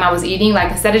the time I was eating,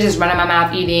 like instead of just running my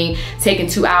mouth eating, taking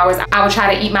 2 hours, I would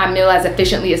try to eat my meal as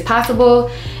efficiently as possible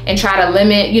and try to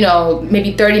limit, you know,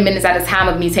 maybe 30 minutes at a time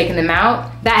of me taking them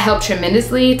out. That helped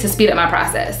tremendously to speed up my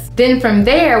process. Then from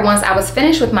there, once I was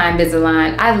finished with my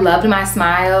Invisalign, I loved my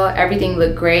smile, everything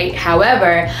looked great.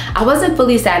 However, I wasn't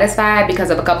fully satisfied because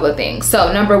of a couple of things.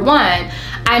 So number one,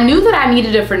 I knew that I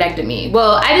needed a frenectomy.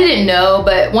 Well, I didn't know,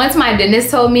 but once my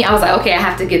dentist told me, I was like, okay, I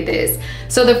have to get this.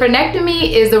 So the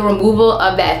frenectomy is the removal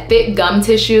of that thick gum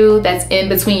tissue that's in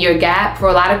between your gap. For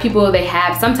a lot of people, they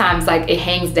have, sometimes like it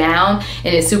hangs down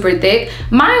and it's super thick.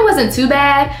 Mine wasn't too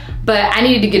bad, but I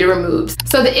needed to get it removed.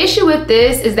 So the issue with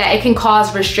this is that it can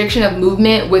cause restriction of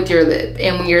movement with your lip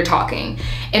and when you're talking.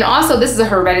 And also this is a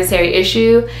hereditary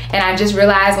issue, and I just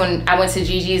realized when I went to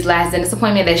Gigi's last dentist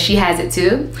appointment that she has it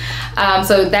too.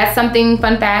 So that's something,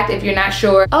 fun fact, if you're not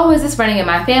sure, oh, is this running in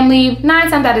my family?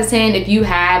 9 times out of 10, if you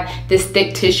have this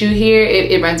thick tissue here,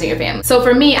 it runs in your family. So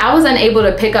for me, I was unable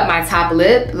to pick up my top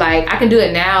lip. Like I can do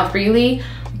it now freely,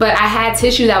 but I had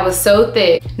tissue that was so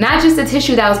thick, not just the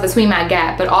tissue that was between my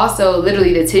gap, but also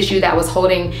literally the tissue that was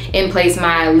holding in place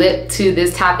my lip to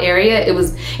this top area. It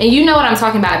was, and you know what I'm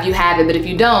talking about if you have it, but if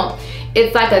you don't,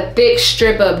 it's like a thick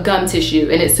strip of gum tissue,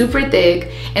 and it's super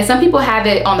thick. And some people have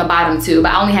it on the bottom too,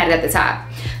 but I only had it at the top.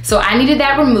 So I needed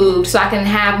that removed so I can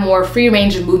have more free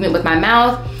range of movement with my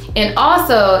mouth. And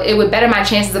also, it would better my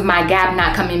chances of my gap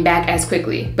not coming back as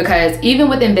quickly, because even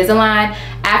with Invisalign,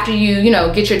 after you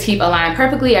get your teeth aligned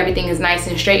perfectly, everything is nice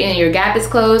and straight and your gap is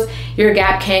closed, your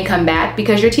gap can come back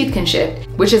because your teeth can shift,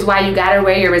 which is why you gotta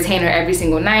wear your retainer every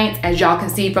single night. As y'all can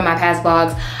see from my past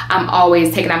vlogs, I'm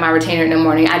always taking out my retainer in the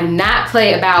morning. I do not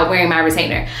play about wearing my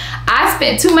retainer. I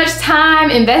spent too much time,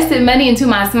 invested money into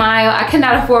my smile. I could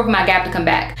not afford for my gap to come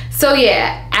back. So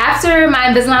yeah, after my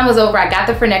Invisalign was over, I got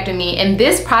the frenectomy, and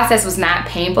this process was not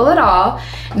painful at all.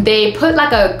 They put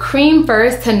like a cream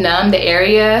first to numb the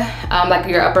area, like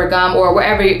your upper gum or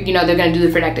wherever they're gonna do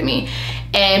the frenectomy.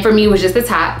 And for me, it was just the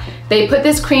top. They put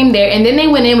this cream there, and then they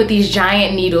went in with these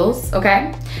giant needles,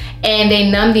 okay? And they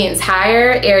numbed the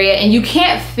entire area, and you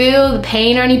can't feel the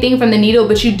pain or anything from the needle,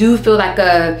 but you do feel like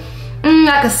a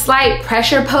slight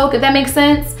pressure poke, if that makes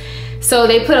sense. So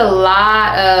they put a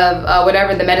lot of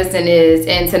whatever the medicine is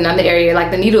in to numb the area.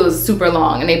 Like the needle is super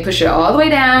long, and they push it all the way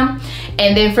down.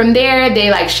 And then from there,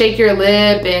 they like shake your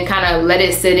lip and kind of let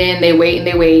it sit in. They wait and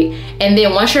they wait. And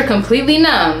then once you're completely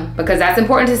numb, because that's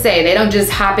important to say, they don't just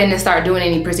hop in and start doing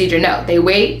any procedure. No, they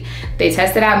wait, they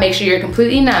test it out, make sure you're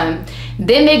completely numb.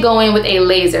 Then they go in with a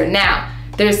laser. Now,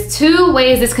 there's two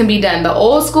ways this can be done. The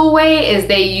old school way is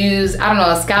they use, I don't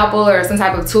know, a scalpel or some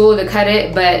type of tool to cut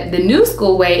it, but the new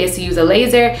school way is to use a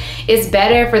laser. It's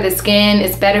better for the skin,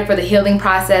 it's better for the healing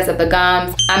process of the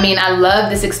gums. I mean, I love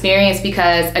this experience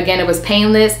because, again, it was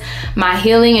painless. My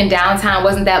healing and downtime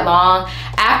wasn't that long.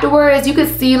 Afterwards, you could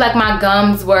see like my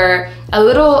gums were a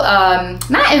little,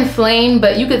 not inflamed,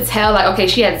 but you could tell like, okay,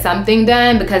 she had something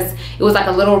done because it was like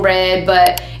a little red,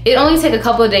 but it only took a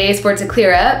couple of days for it to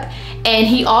clear up. And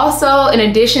he also, in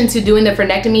addition to doing the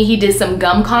frenectomy, he did some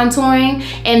gum contouring,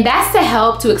 and that's to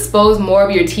help to expose more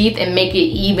of your teeth and make it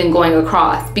even going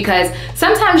across. Because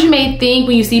sometimes you may think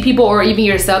when you see people or even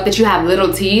yourself that you have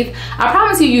little teeth. I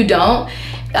promise you, you don't.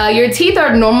 Your teeth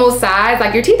are normal size,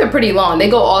 like your teeth are pretty long, they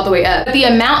go all the way up. But the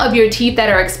amount of your teeth that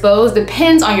are exposed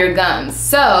depends on your gums.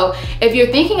 So if you're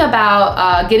thinking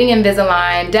about getting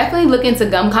Invisalign, definitely look into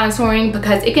gum contouring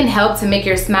because it can help to make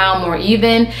your smile more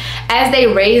even. As they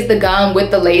raise the gum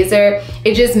with the laser,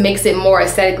 it just makes it more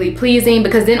aesthetically pleasing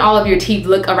because then all of your teeth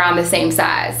look around the same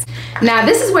size. Now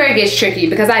this is where it gets tricky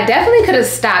because I definitely could have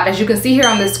stopped. As you can see here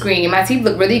on the screen, my teeth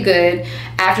look really good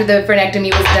after the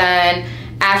frenectomy was done.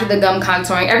 After the gum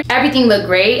contouring, everything looked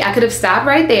great. I could have stopped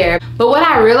right there. But what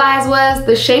I realized was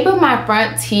the shape of my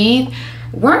front teeth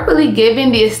weren't really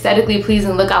giving the aesthetically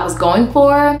pleasing look I was going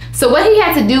for. So what he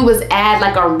had to do was add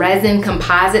like a resin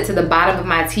composite to the bottom of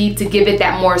my teeth to give it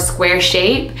that more square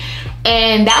shape.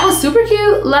 And that was super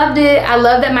cute, loved it. I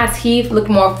love that my teeth looked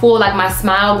more full, like my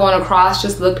smile going across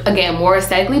just looked, again, more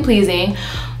aesthetically pleasing.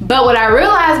 But what I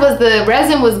realized was the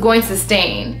resin was going to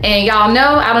stain. And y'all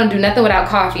know I don't do nothing without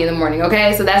coffee in the morning,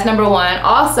 okay? So that's number one.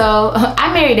 Also,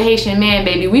 I married a Haitian man,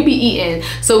 baby. We be eating.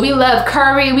 So we love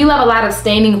curry. We love a lot of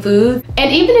staining foods.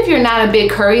 And even if you're not a big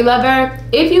curry lover,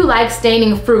 if you like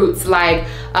staining fruits like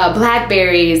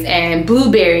blackberries and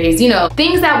blueberries,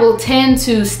 things that will tend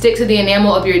to stick to the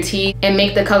enamel of your teeth and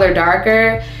make the color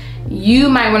darker, you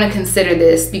might want to consider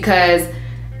this because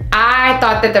I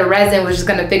thought that the resin was just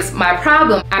gonna fix my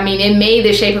problem. I mean, it made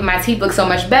the shape of my teeth look so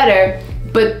much better,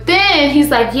 but then he's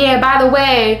like, yeah, by the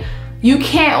way, you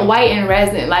can't whiten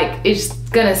resin, like it's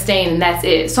gonna stain and that's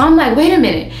it. So I'm like, wait a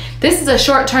minute, this is a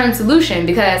short-term solution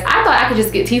because I thought I could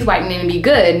just get teeth whitening and be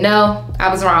good. No,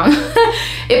 I was wrong.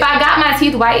 If I got my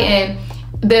teeth whitened,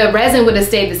 the resin would have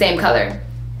stayed the same color.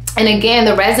 And again,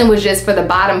 the resin was just for the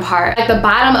bottom part. Like the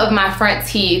bottom of my front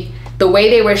teeth, the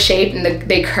way they were shaped and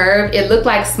they curved, it looked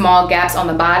like small gaps on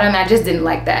the bottom. I just didn't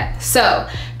like that. So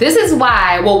this is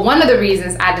why, well, one of the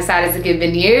reasons I decided to get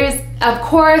veneers. Of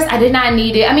course, I did not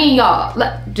need it. I mean,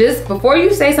 y'all, just before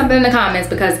you say something in the comments,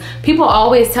 because people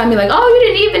always tell me like, oh, you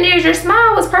didn't need veneers, your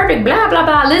smile was perfect, blah, blah,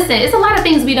 blah. Listen, it's a lot of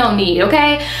things we don't need,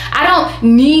 okay? I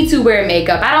don't need to wear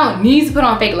makeup. I don't need to put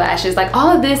on fake lashes. Like all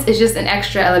of this is just an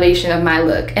extra elevation of my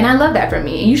look. And I love that for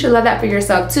me. And you should love that for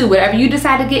yourself too. Whatever you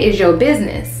decide to get is your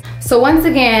business. So once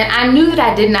again, I knew that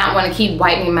I did not want to keep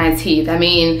whitening my teeth. I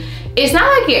mean, it's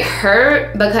not like it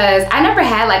hurt because I never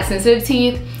had like sensitive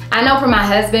teeth. I know for my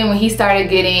husband, when he started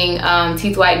getting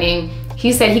teeth whitening,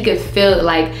 he said he could feel it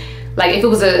like like if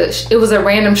it was a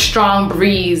random strong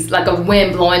breeze, like a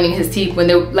wind blowing in his teeth when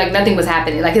there, like nothing was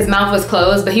happening. Like his mouth was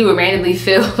closed, but he would randomly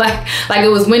feel like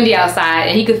it was windy outside,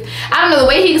 and he could, I don't know, the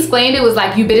way he explained it was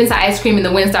like you bit into ice cream and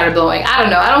the wind started blowing. I don't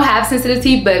know, I don't have sensitive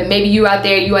teeth, but maybe you out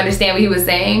there, you understand what he was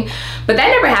saying. But that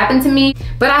never happened to me.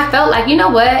 But I felt like, you know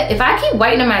what, if I keep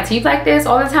whitening my teeth like this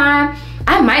all the time,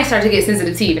 I might start to get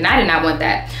sensitive teeth, and I did not want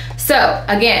that. So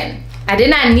again, I did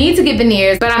not need to get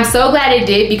veneers, but I'm so glad it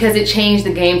did because it changed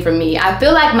the game for me. I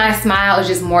feel like my smile is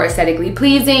just more aesthetically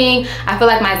pleasing. I feel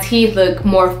like my teeth look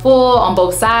more full on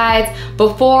both sides.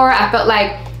 Before, I felt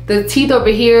like the teeth over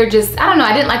here just, I don't know,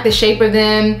 I didn't like the shape of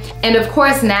them. And of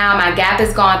course now my gap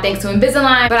is gone thanks to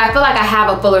Invisalign, but I feel like I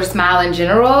have a fuller smile in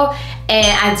general.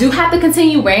 And I do have to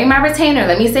continue wearing my retainer.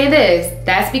 Let me say this,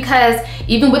 that's because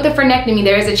even with the frenectomy,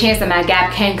 there is a chance that my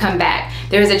gap can come back.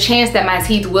 There is a chance that my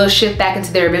teeth will shift back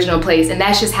into their original place, and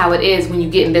that's just how it is when you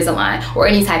get Invisalign or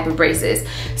any type of braces.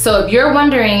 So if you're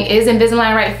wondering, is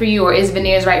Invisalign right for you or is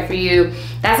veneers right for you,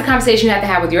 that's a conversation you have to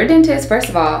have with your dentist, first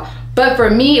of all. But for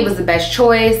me, it was the best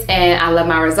choice and I love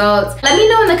my results. Let me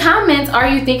know in the comments, are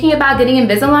you thinking about getting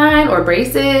Invisalign or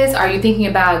braces? Are you thinking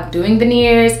about doing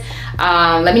veneers?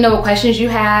 Let me know what questions you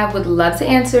have. Would love to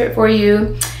answer it for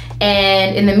you.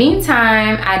 And in the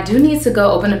meantime, I do need to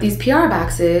go open up these PR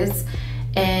boxes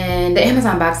and the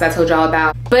Amazon box I told y'all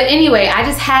about. But anyway, I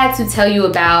just had to tell you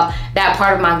about that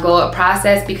part of my glow up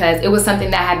process because it was something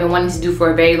that I had been wanting to do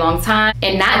for a very long time.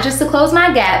 And not just to close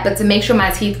my gap, but to make sure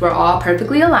my teeth were all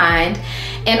perfectly aligned.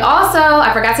 And also,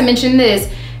 I forgot to mention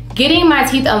this, getting my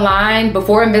teeth aligned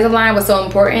before Invisalign was so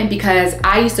important because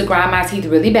I used to grind my teeth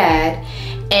really bad.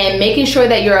 And making sure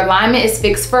that your alignment is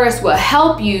fixed first will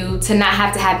help you to not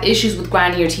have to have issues with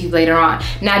grinding your teeth later on.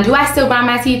 Now, do I still grind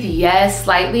my teeth? Yes,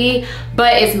 slightly,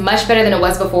 but it's much better than it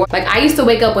was before. Like I used to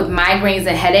wake up with migraines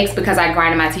and headaches because I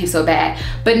grinded my teeth so bad.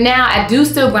 But now I do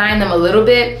still grind them a little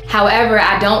bit. However,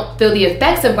 I don't feel the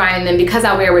effects of grinding them because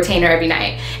I wear a retainer every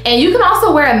night. And you can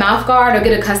also wear a mouth guard or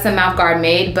get a custom mouth guard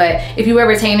made, but if you wear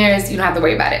retainers, you don't have to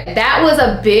worry about it. That was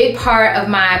a big part of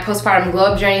my postpartum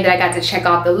glow up journey that I got to check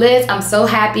off the list. I'm so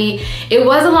happy. It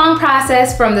was a long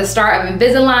process from the start of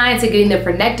Invisalign to getting the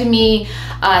frenectomy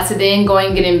to then going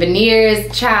and getting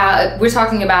veneers. Child, we're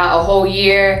talking about a whole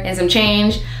year and some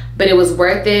change, but it was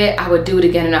worth it. I would do it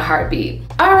again in a heartbeat.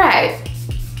 All right,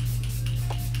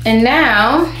 and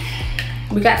now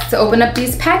we got to open up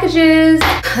these packages.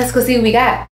 Let's go see what we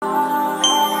got.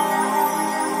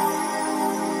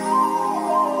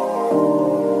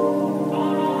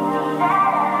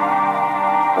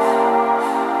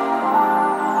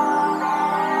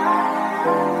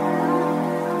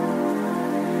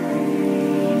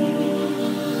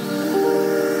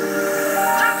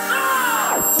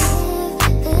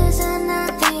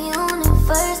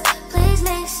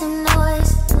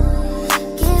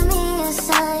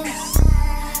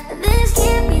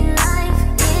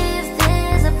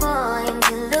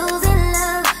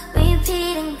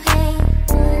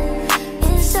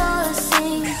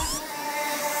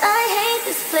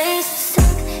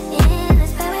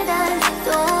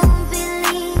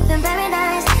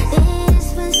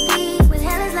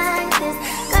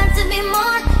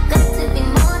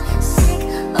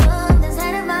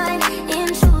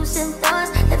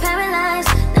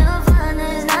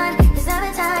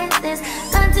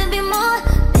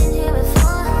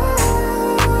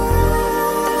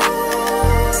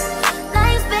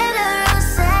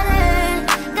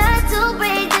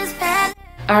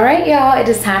 All right, y'all, it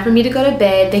is time for me to go to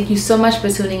bed. Thank you so much for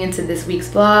tuning into this week's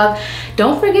vlog.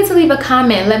 Don't forget to leave a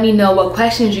comment and let me know what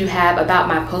questions you have about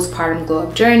my postpartum glow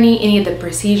up journey, any of the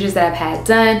procedures that I've had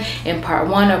done in part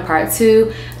 1 or part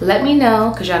 2. Let me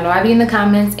know, because y'all know I be in the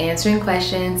comments answering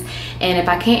questions. And if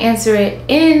I can't answer it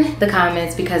in the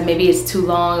comments because maybe it's too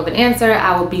long of an answer,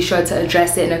 I will be sure to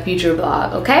address it in a future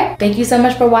vlog, okay? Thank you so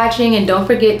much for watching, and don't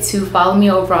forget to follow me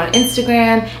over on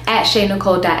Instagram at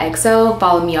shaynicole.xo.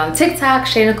 Follow me on TikTok,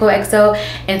 shaynicolexo,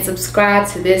 and subscribe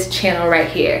to this channel right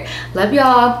here. Love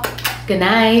y'all. Good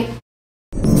night.